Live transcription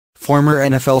Former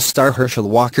NFL star Herschel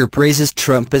Walker praises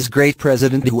Trump as great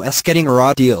president who's getting a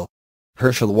raw deal.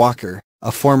 Herschel Walker,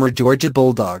 a former Georgia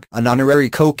Bulldog, an honorary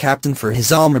co-captain for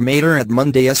his alma mater at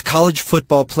Monday's college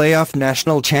football playoff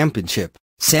national championship,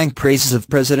 sang praises of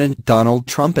President Donald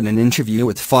Trump in an interview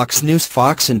with Fox News'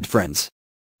 Fox and Friends.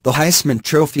 The Heisman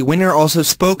Trophy winner also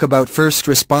spoke about first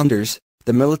responders,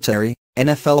 the military,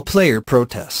 NFL player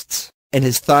protests, and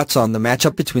his thoughts on the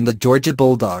matchup between the Georgia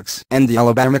Bulldogs and the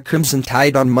Alabama Crimson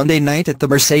Tide on Monday night at the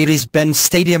Mercedes-Benz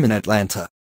Stadium in Atlanta.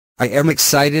 "I am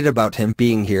excited about him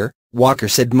being here," Walker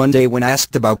said Monday when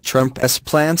asked about Trump's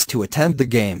plans to attend the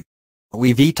game.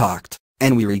 "We've talked,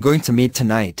 and we're going to meet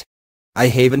tonight. I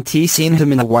haven't seen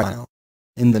him in a while."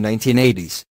 In the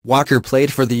 1980s, Walker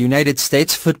played for the United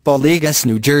States Football League's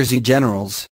New Jersey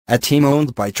Generals, a team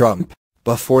owned by Trump,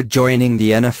 before joining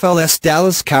the NFL's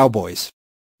Dallas Cowboys.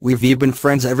 "We've been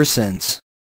friends ever since.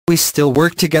 We still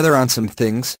work together on some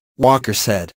things," Walker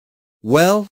said.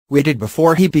 "Well, we did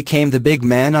before he became the big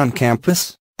man on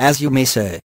campus, as you may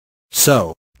say.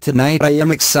 So, tonight I am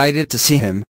excited to see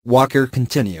him," Walker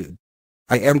continued.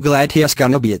 "I am glad he's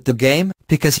gonna be at the game,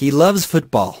 because he loves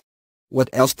football."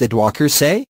 What else did Walker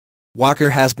say?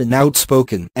 Walker has been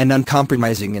outspoken and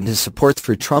uncompromising in his support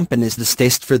for Trump and his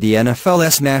distaste for the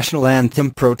NFL's national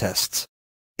anthem protests.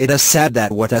 "It is sad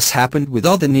that what has happened with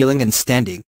all the kneeling and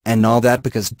standing, and all that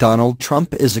because Donald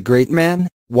Trump is a great man,"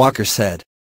 Walker said.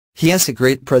 "He is a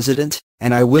great president,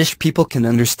 and I wish people can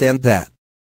understand that.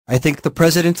 I think the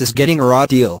president is getting a raw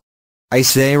deal. I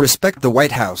say respect the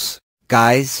White House,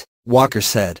 guys," Walker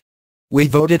said. "We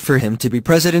voted for him to be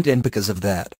president, and because of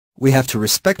that, we have to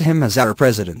respect him as our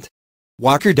president."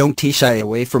 Walker don't shy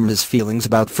away from his feelings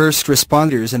about first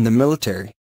responders and the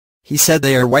military. He said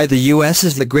they are why the U.S.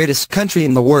 is the greatest country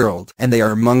in the world, and they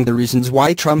are among the reasons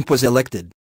why Trump was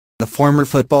elected. The former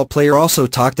football player also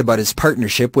talked about his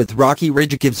partnership with Rocky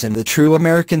Ridge gives him the True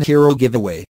American Hero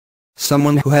giveaway.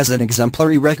 "Someone who has an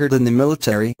exemplary record in the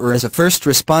military or as a first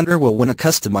responder will win a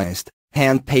customized,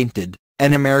 hand-painted,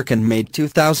 and American-made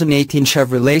 2018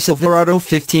 Chevrolet Silverado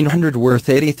 1500 worth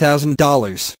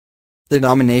 $80,000. The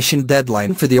nomination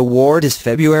deadline for the award is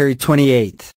February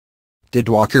 28. Did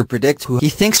Walker predict who he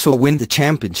thinks will win the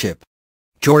championship?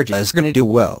 "Georgia is gonna do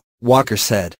well," Walker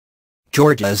said.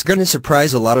 "Georgia is gonna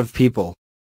surprise a lot of people.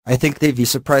 I think they've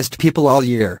surprised people all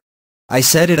year. I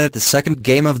said it at the second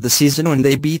game of the season when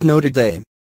they beat Notre Dame.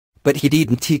 But he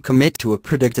didn't commit to a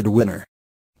predicted winner.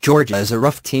 Georgia is a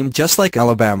rough team just like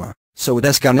Alabama, so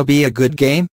that's gonna be a good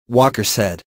game," Walker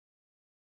said.